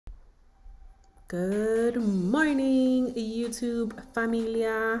Good morning, YouTube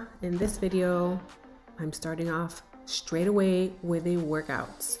familia. In this video, I'm starting off straight away with a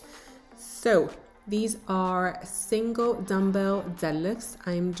workout. So these are single dumbbell deadlifts.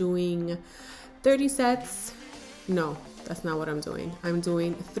 I'm doing 30 sets. No, that's not what I'm doing. I'm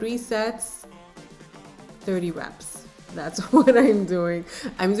doing 3 sets, 30 reps. That's what I'm doing.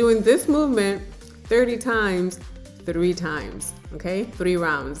 I'm doing this movement 30 times, 3 times, okay? 3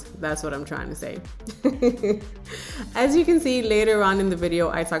 rounds, that's what I'm trying to say. As you can see later on in the video,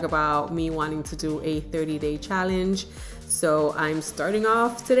 I talk about me wanting to do a 30-day challenge. So I'm starting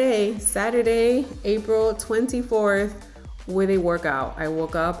off today, Saturday, April 24th, with a workout. I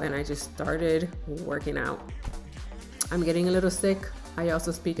woke up and I just started working out. I'm getting a little sick. I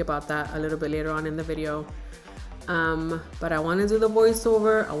also speak about that a little bit later on in the video. But I want to do the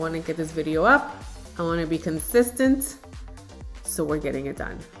voiceover. I want to get this video up. I want to be consistent, so we're getting it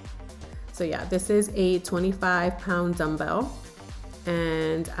done. So yeah, this is a 25-pound dumbbell,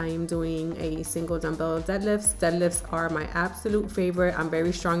 and I am doing a single dumbbell deadlifts. Deadlifts are my absolute favorite. I'm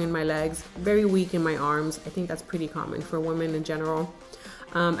very strong in my legs, very weak in my arms. I think that's pretty common for women in general.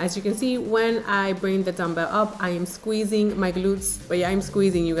 As you can see, when I bring the dumbbell up, I am squeezing my glutes. But yeah, I'm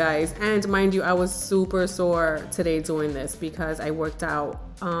squeezing, you guys. And mind you, I was super sore today doing this because I worked out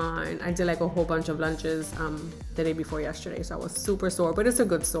I did like a whole bunch of lunges the day before yesterday. So I was super sore, but it's a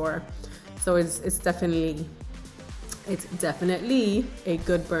good sore. So it's definitely a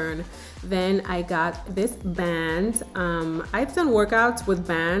good burn. Then I got this band. I've done workouts with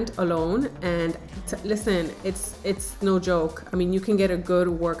band alone, and listen, it's no joke. I mean, you can get a good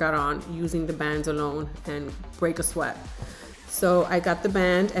workout on using the bands alone and break a sweat. So I got the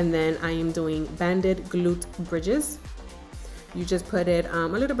band, and then I am doing banded glute bridges. You just put it a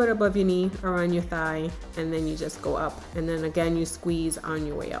little bit above your knee, around your thigh, and then you just go up, and then again you squeeze on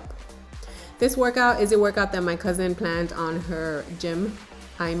your way up. This workout is a workout that my cousin planned on her gym.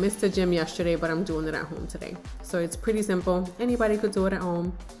 I missed the gym yesterday, but I'm doing it at home today. So it's pretty simple. Anybody could do it at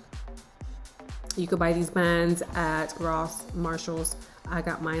home. You could buy these bands at Ross, Marshalls. I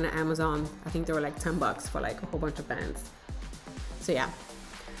got mine at Amazon. I think they were like 10 bucks for like a whole bunch of bands. So yeah,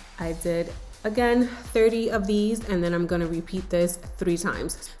 I did again 30 of these, and then I'm gonna repeat this 3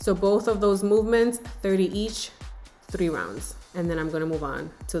 times. So both of those movements, 30 each, 3 rounds. And then I'm gonna move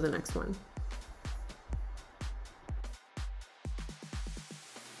on to the next one.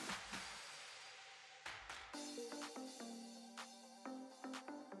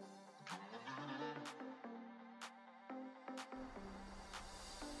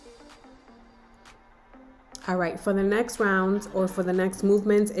 All right, for the next round or for the next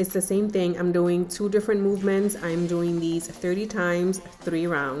movement, it's the same thing. I'm doing 2 different movements. I'm doing these 30 times, 3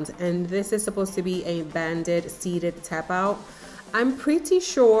 rounds. And this is supposed to be a banded seated tap out. I'm pretty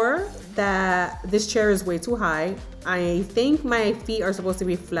sure that this chair is way too high. I think my feet are supposed to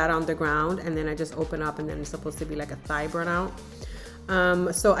be flat on the ground, and then I just open up, and then it's supposed to be like a thigh burnout.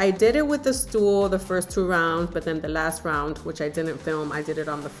 So I did it with the stool the first 2 rounds, but then the last round, which I didn't film, I did it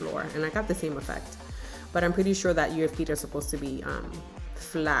on the floor, and I got the same effect. But I'm pretty sure that your feet are supposed to be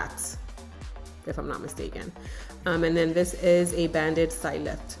flat, if I'm not mistaken. And then this is a banded side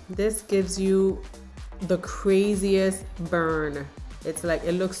lift. This gives you the craziest burn. It's like,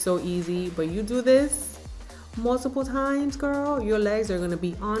 it looks so easy, but you do this multiple times, girl, your legs are gonna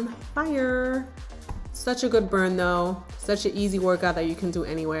be on fire. Such a good burn though. Such an easy workout that you can do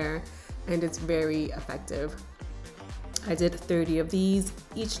anywhere, and it's very effective. I did 30 of these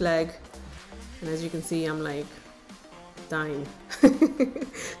each leg. And as you can see, I'm like dying,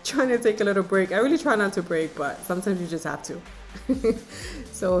 trying to take a little break. I really try not to break, but sometimes you just have to.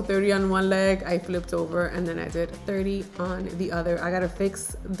 So 30 on one leg, I flipped over, and then I did 30 on the other. I gotta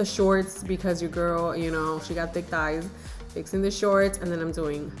fix the shorts because your girl, you know, she got thick thighs. Fixing the shorts, and then I'm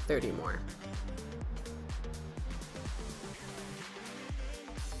doing 30 more.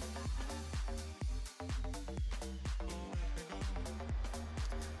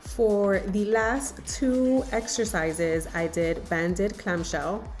 For the last 2 exercises, I did banded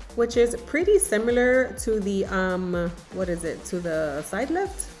clamshell, which is pretty similar to the, what is it, to the side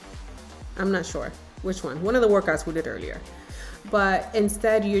lift? I'm not sure which one. One of the workouts we did earlier. But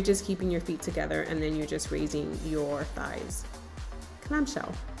instead, you're just keeping your feet together, and then you're just raising your thighs.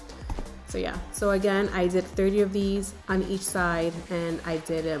 Clamshell. So yeah, so again, I did 30 of these on each side, and I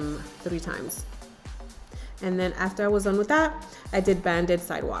did them 3 times. And then after I was done with that, I did banded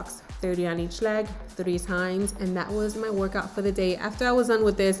sidewalks, 30 on each leg, 3 times, and that was my workout for the day. After I was done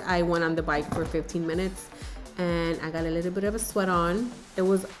with this, I went on the bike for 15 minutes, and I got a little bit of a sweat on. It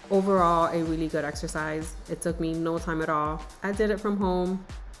was overall a really good exercise. It took me no time at all. I did it from home,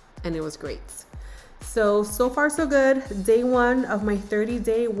 and it was great. So far so good. Day 1 of my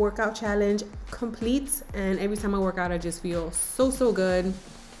 30-day workout challenge complete, and every time I work out I just feel so good.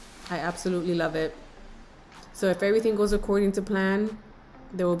 I absolutely love it. So if everything goes according to plan,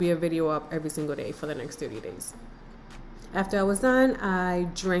 there will be a video up every single day for the next 30 days. After I was done, I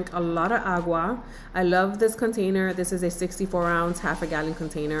drank a lot of agua. I love this container. This is a 64-ounce, half-a-gallon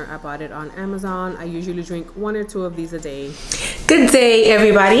container. I bought it on Amazon. I usually drink 1 or 2 of these a day. Good day,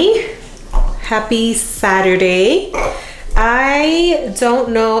 everybody. Happy Saturday. I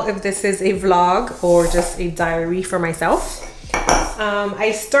don't know if this is a vlog or just a diary for myself.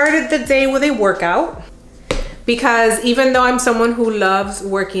 I started the day with a workout, because even though I'm someone who loves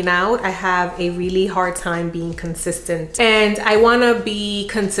working out, I have a really hard time being consistent, and I want to be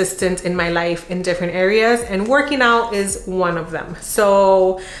consistent in my life in different areas, and working out is one of them.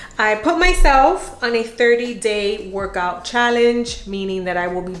 So I put myself on a 30-day workout challenge, meaning that I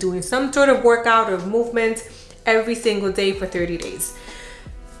will be doing some sort of workout or movement every single day for 30 days.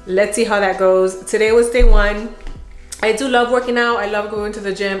 Let's see how that goes. Today was day 1. I do love working out. I love going to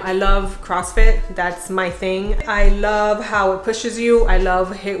the gym. I love CrossFit. That's my thing. I love how it pushes you. I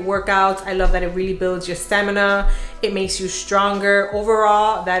love HIIT workouts. I love that it really builds your stamina. It makes you stronger.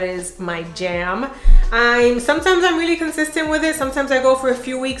 Overall, that is my jam. Sometimes I'm really consistent with it. Sometimes I go for a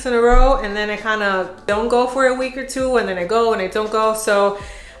few weeks in a row, and then I kind of don't go for a week or 2, and then I go and I don't go. So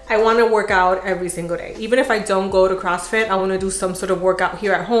I want to work out every single day. Even if I don't go to CrossFit, I want to do some sort of workout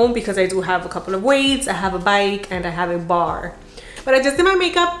here at home, because I do have a couple of weights, I have a bike, and I have a bar. But I just did my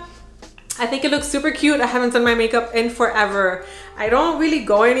makeup. I think it looks super cute. I haven't done my makeup in forever. I don't really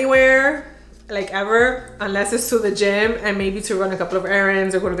go anywhere, like ever, unless it's to the gym and maybe to run a couple of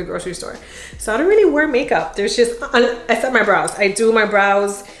errands or go to the grocery store. So I don't really wear makeup. There's just, except my brows. I do my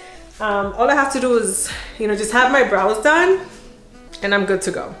brows. All I have to do is, just have my brows done, and I'm good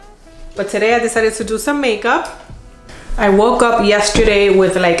to go. But today I decided to do some makeup. I woke up yesterday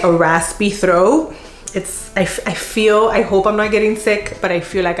with like a raspy throat. I hope I'm not getting sick, but I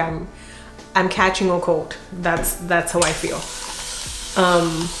feel like I'm catching a cold. That's how I feel.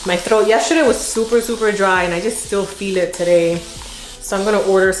 My throat yesterday was super dry, and I just still feel it today. So I'm gonna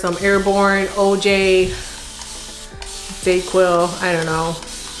order some Airborne, OJ, Dayquil, I don't know,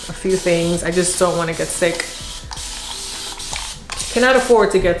 a few things. I just don't want to get sick. Cannot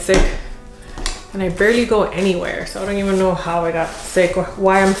afford to get sick, and I barely go anywhere, so I don't even know how I got sick or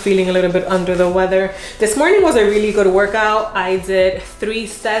why I'm feeling a little bit under the weather. This morning was a really good workout. I did 3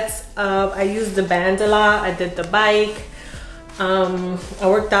 sets of, I used the band a lot. I did the bike. I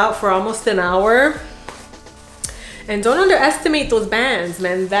worked out for almost an hour. And don't underestimate those bands,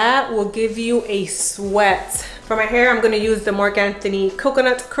 man. That will give you a sweat. For my hair, I'm gonna use the Marc Anthony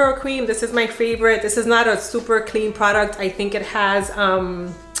Coconut Curl Cream. This is my favorite. This is not a super clean product. I think it has,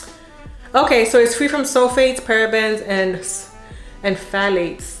 okay, so it's free from sulfates, parabens, and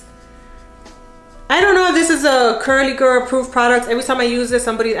phthalates. I don't know if this is a Curly Girl approved product. Every time I use this,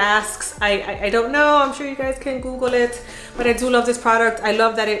 somebody asks. I don't know. I'm sure you guys can Google it, but I do love this product. I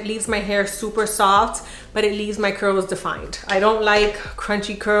love that it leaves my hair super soft, but it leaves my curls defined. I don't like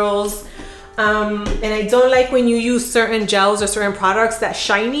crunchy curls. And I don't like when you use certain gels or certain products that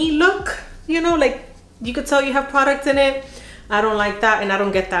shiny look, like you could tell you have product in it. I don't like that, and I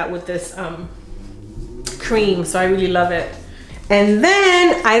don't get that with this cream, so I really love it. And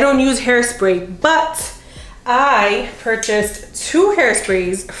then I don't use hairspray, but I purchased 2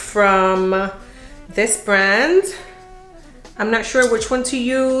 hairsprays from this brand. I'm not sure which one to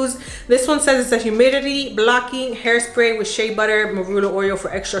use. This one says it's a humidity blocking hairspray with shea butter, marula oil for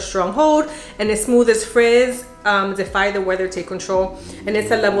extra strong hold, and it smooths frizz, defy the weather, take control, and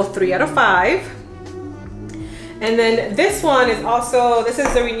it's a level 3 out of 5. And then this one is also, this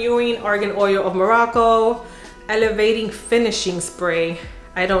is the Renewing Argan Oil of Morocco Elevating Finishing Spray.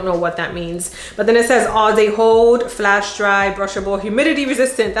 I don't know what that means, but then it says all day hold, flash dry, brushable, humidity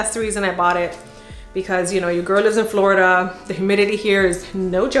resistant. That's the reason I bought it, because your girl lives in Florida. The humidity here is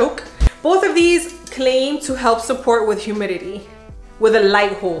no joke. Both of these claim to help support with humidity with a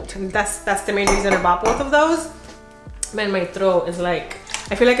light hold, and that's the main reason I bought both of those. Man, my throat is like,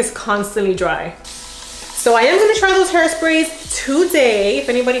 I feel like it's constantly dry. So I am going to try those hairsprays today. If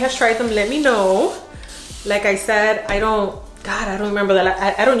anybody has tried them, let me know. Like I said, I don't remember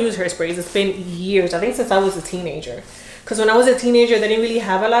that. I don't use hairsprays. It's been years, I think since I was a teenager. Because when I was a teenager, they didn't really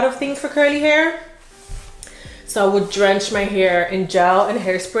have a lot of things for curly hair. So I would drench my hair in gel and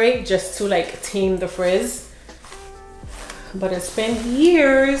hairspray just to like tame the frizz. But it's been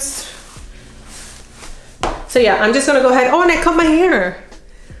years. So yeah, I'm just gonna go ahead. Oh, and I cut my hair.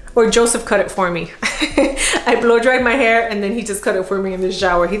 Or Joseph cut it for me. I blow dried my hair and then he just cut it for me in the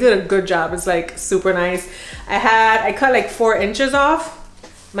shower. He did a good job. It's like super nice. I cut like 4 inches off.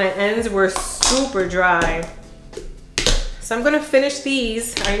 My ends were super dry. So I'm gonna finish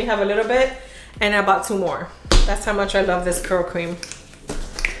these. I only have a little bit and I bought 2 more. That's how much I love this curl cream.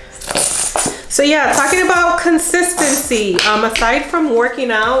 So yeah, talking about consistency. Aside from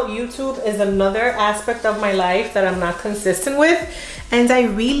working out, YouTube is another aspect of my life that I'm not consistent with. And I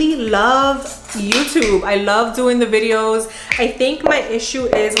really love YouTube. I love doing the videos. I think my issue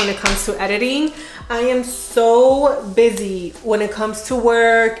is when it comes to editing. I am so busy when it comes to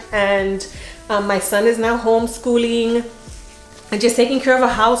work, and my son is now homeschooling and just taking care of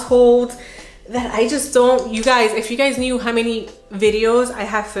a household, that I just don't, you guys, if you guys knew how many videos I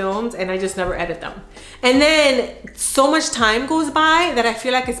have filmed and I just never edit them. And then so much time goes by that I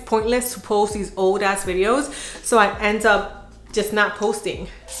feel like it's pointless to post these old ass videos. So I end up just not posting.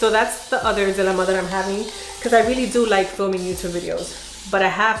 So that's the other dilemma that I'm having, because I really do like filming YouTube videos, but I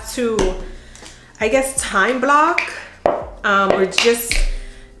have to, I guess, time block or just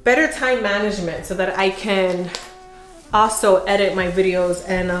better time management so that I can also edit my videos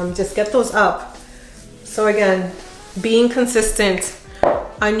and just get those up. So again, being consistent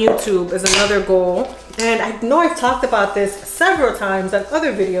on YouTube is another goal. And I know I've talked about this several times on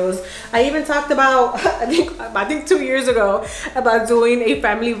other videos. I even talked about, I think 2 years ago, about doing a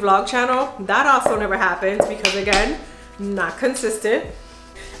family vlog channel. That also never happened because, again, not consistent.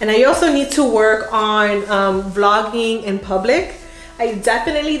 And I also need to work on vlogging in public. I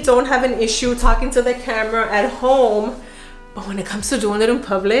definitely don't have an issue talking to the camera at home, but when it comes to doing it in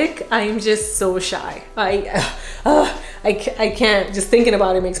public, I'm just so shy. I can't, just thinking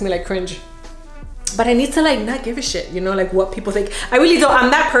about it makes me like cringe. But I need to like not give a shit, you know, like what people think. I really don't.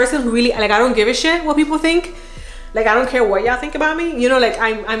 I'm that person who really, like, I don't give a shit what people think. Like, I don't care what y'all think about me, you know, like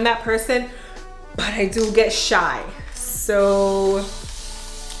I'm that person, but I do get shy. So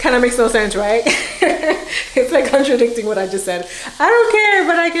kind of makes no sense, right? It's like contradicting what I just said. I don't care,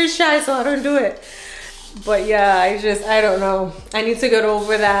 but I get shy, so I don't do it. But yeah, I don't know. I need to get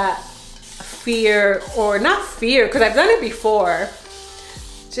over that fear, or not fear, because I've done it before.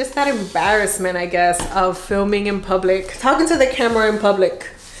 Just that embarrassment, I guess, of filming in public, talking to the camera in public,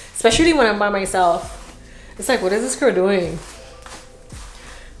 especially when I'm by myself. It's like, what is this girl doing?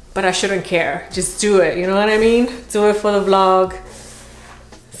 But I shouldn't care. Just do it, you know what I mean? Do it for the vlog.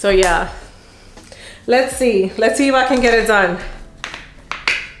 So yeah, let's see if I can get it done.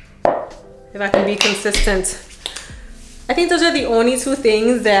 If I can be consistent. I think those are the only 2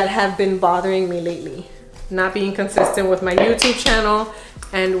 things that have been bothering me lately. Not being consistent with my YouTube channel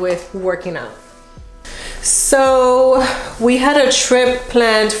and with working out. So we had a trip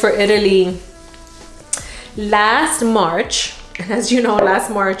planned for Italy last March. And as you know,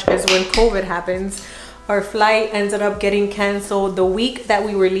 last March is when COVID happens. Our flight ended up getting canceled the week that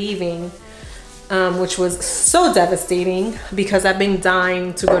we were leaving, which was so devastating because I've been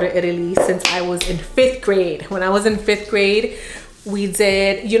dying to go to Italy since I was in 5th grade. When I was in 5th grade, we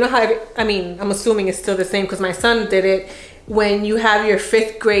did, you know how, I mean, I'm assuming it's still the same because my son did it. When you have your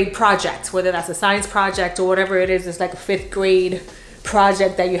 5th grade project, whether that's a science project or whatever it is, it's like a 5th grade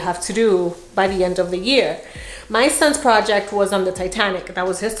project that you have to do by the end of the year. My son's project was on the Titanic. That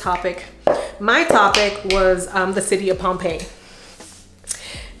was his topic. My topic was the city of Pompeii.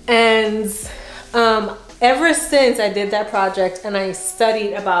 And ever since I did that project and I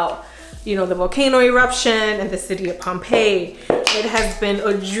studied about, you know, the volcano eruption and the city of Pompeii, it has been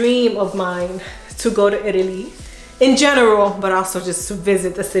a dream of mine to go to Italy in general, but also just to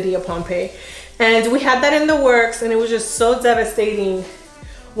visit the city of Pompeii. And we had that in the works, and it was just so devastating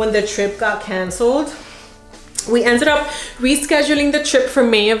when the trip got canceled. We ended up rescheduling the trip for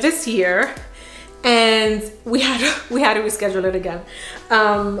May of this year, and we had to reschedule it again.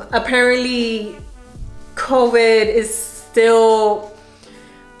 Apparently COVID is still,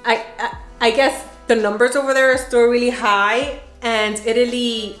 I guess the numbers over there are still really high, and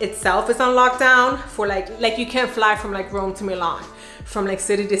Italy itself is on lockdown for like you can't fly from like Rome to Milan, from like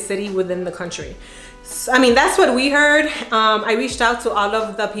city to city within the country. So, I mean, that's what we heard. I reached out to all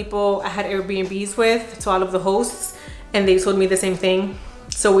of the people I had Airbnbs with, to all of the hosts, and they told me the same thing.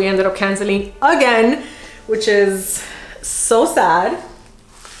 So we ended up canceling again, which is so sad.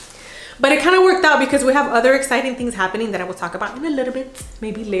 But it kind of worked out because we have other exciting things happening that I will talk about in a little bit,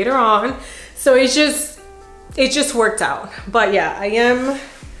 maybe later on. So it just worked out. But yeah, I am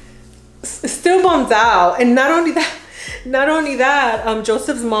still bummed out. And not only that,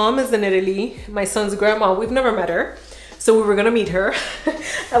 Joseph's mom is in Italy, my son's grandma. We've never met her, so we were gonna meet her.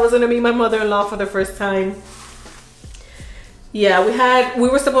 I was gonna meet my mother-in-law for the first time. Yeah, we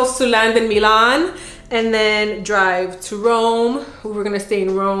were supposed to land in Milan, and then drive to Rome. We were gonna stay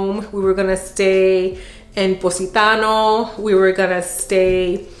in Rome. We were gonna stay in Positano. We were gonna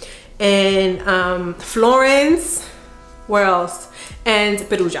stay in Florence. Where else? And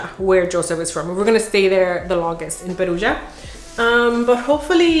Perugia, where Joseph is from. We were gonna stay there the longest, in Perugia. But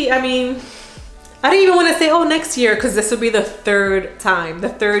hopefully, I mean, I didn't even want to say, oh, next year, because this will be the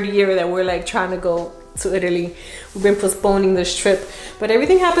third year that we're like trying to go to Italy. We've been postponing this trip, but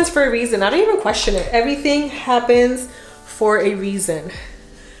everything happens for a reason. I don't even question it. Everything happens for a reason.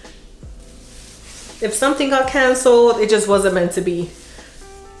 If something got canceled, it just wasn't meant to be.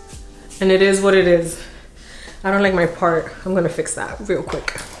 And it is what it is. I don't like my part. I'm gonna fix that real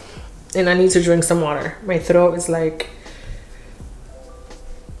quick. And I need to drink some water. My throat is like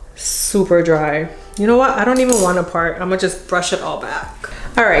super dry. You know what? I don't even want a part. I'm gonna just brush it all back.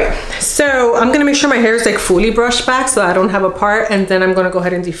 All right, so I'm gonna make sure my hair is like fully brushed back so I don't have a part, and then I'm gonna go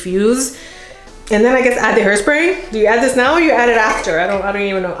ahead and diffuse. And then I guess add the hairspray. Do you add this now or you add it after? I don't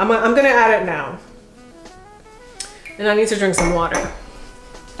even know. I'm gonna add it now. And I need to drink some water.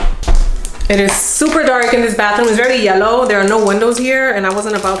 It is super dark in this bathroom. It's very yellow. There are no windows here, and I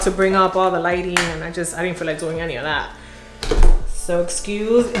wasn't about to bring up all the lighting, and I didn't feel like doing any of that. So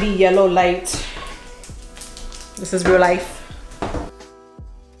excuse the yellow light. This is real life.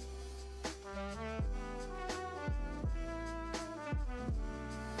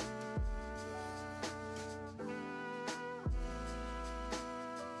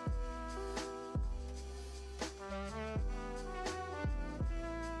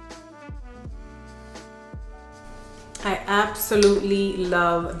 I absolutely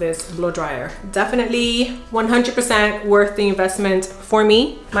love this blow dryer. Definitely 100% worth the investment for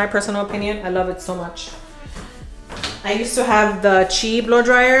me. My personal opinion, I love it so much. I used to have the Shea blow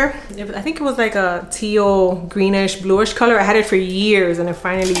dryer. I think it was like a teal, greenish, bluish color. I had it for years and it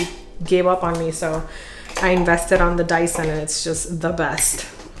finally gave up on me. So I invested on the Dyson and it's just the best.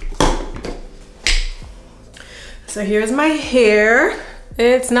 So here's my hair.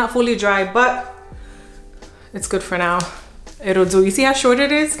 It's not fully dry, but it's good for now. It'll do. You see how short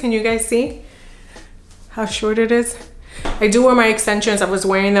it is? Can you guys see how short it is? I do wear my extensions. I was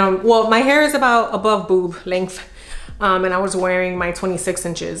wearing them. Well, my hair is about above boob length. And I was wearing my 26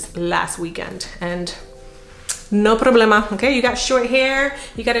 inches last weekend. And no problema, okay? You got short hair.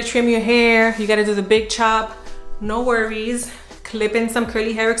 You got to trim your hair. You got to do the big chop. No worries. Clip in some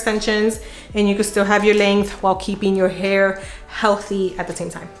curly hair extensions. And you can still have your length while keeping your hair healthy at the same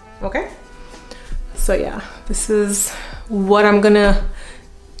time, okay? So yeah, this is what I'm gonna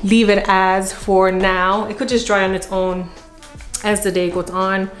leave it as for now. It could just dry on its own as the day goes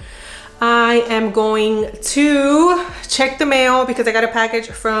on. I am going to check the mail because I got a package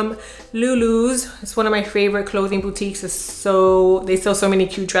from Lulu's. It's one of my favorite clothing boutiques. They sell so many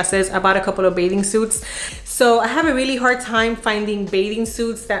cute dresses. I bought a couple of bathing suits. So I have a really hard time finding bathing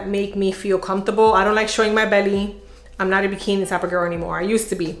suits that make me feel comfortable. I don't like showing my belly. I'm not a bikini type of girl anymore. I used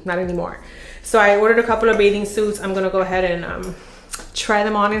to be, not anymore. So I ordered a couple of bathing suits. I'm gonna go ahead and try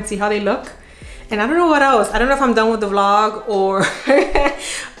them on and see how they look. And I don't know what else. I don't know if I'm done with the vlog or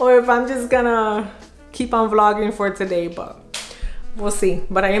or if I'm just gonna keep on vlogging for today, but we'll see.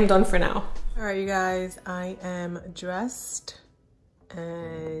 But I am done for now. All right, you guys, I am dressed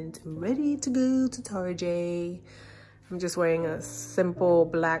and ready to go to Target. I'm just wearing a simple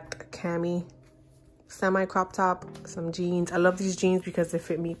black cami semi crop top, some jeans. I love these jeans because they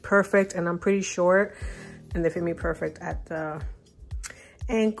fit me perfect, and I'm pretty short and they fit me perfect at the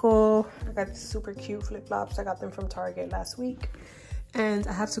ankle. I got these super cute flip-flops. I got them from Target last week, and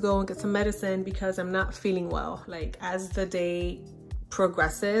I have to go and get some medicine because I'm not feeling well. Like as the day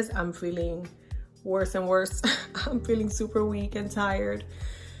progresses, I'm feeling worse and worse. I'm feeling super weak and tired,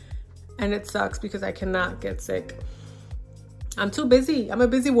 and it sucks because I cannot get sick. I'm too busy. I'm a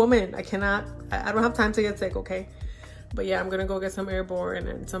busy woman. I don't have time to get sick, okay? But yeah, I'm gonna go get some Airborne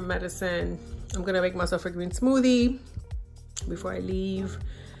and some medicine. I'm gonna make myself a green smoothie before I leave.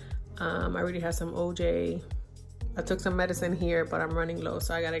 I already have some OJ. I took some medicine here, but I'm running low,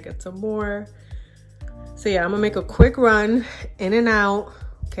 so I gotta get some more. So yeah, I'm gonna make a quick run in and out,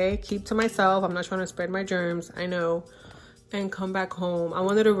 okay? Keep to myself. I'm not trying to spread my germs, I know. And come back home. I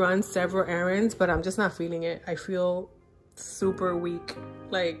wanted to run several errands, but I'm just not feeling it. I feel super weak,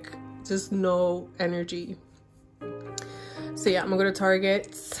 like just no energy. So yeah, I'm gonna go to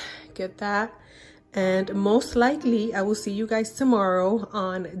Target, get that, and most likely I will see you guys tomorrow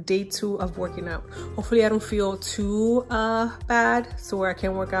on day 2 of working out. Hopefully I don't feel too bad, so where I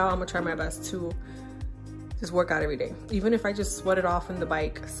can work out. I'm gonna try my best to just work out every day, even if I just sweat it off on the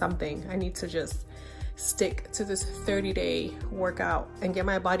bike, something. I need to just stick to this 30-day workout and get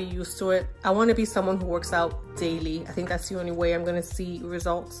my body used to it. I want to be someone who works out daily. I think that's the only way I'm going to see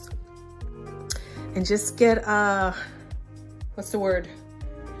results. And just get, what's the word?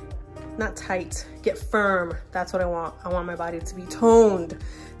 Not tight, get firm. That's what I want. I want my body to be toned.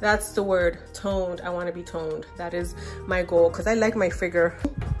 That's the word, toned. I want to be toned. That is my goal, because I like my figure.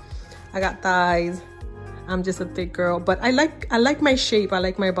 I got thighs. I'm just a thick girl, but I like my shape. I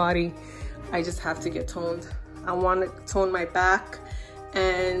like my body. I just have to get toned. I want to tone my back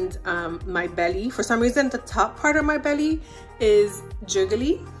and my belly. For some reason, the top part of my belly is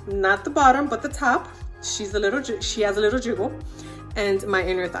jiggly, not the bottom, but the top. She has a little jiggle. And my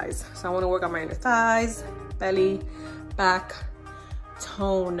inner thighs. So I want to work on my inner thighs, belly, back,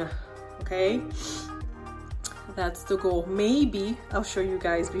 tone. Okay, that's the goal. Maybe I'll show you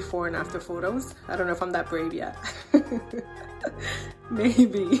guys before and after photos. I don't know if I'm that brave yet.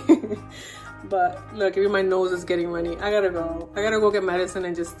 Maybe. But look, even my nose is getting runny. I gotta go get medicine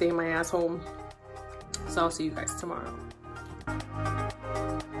and just stay my ass home. So I'll see you guys tomorrow.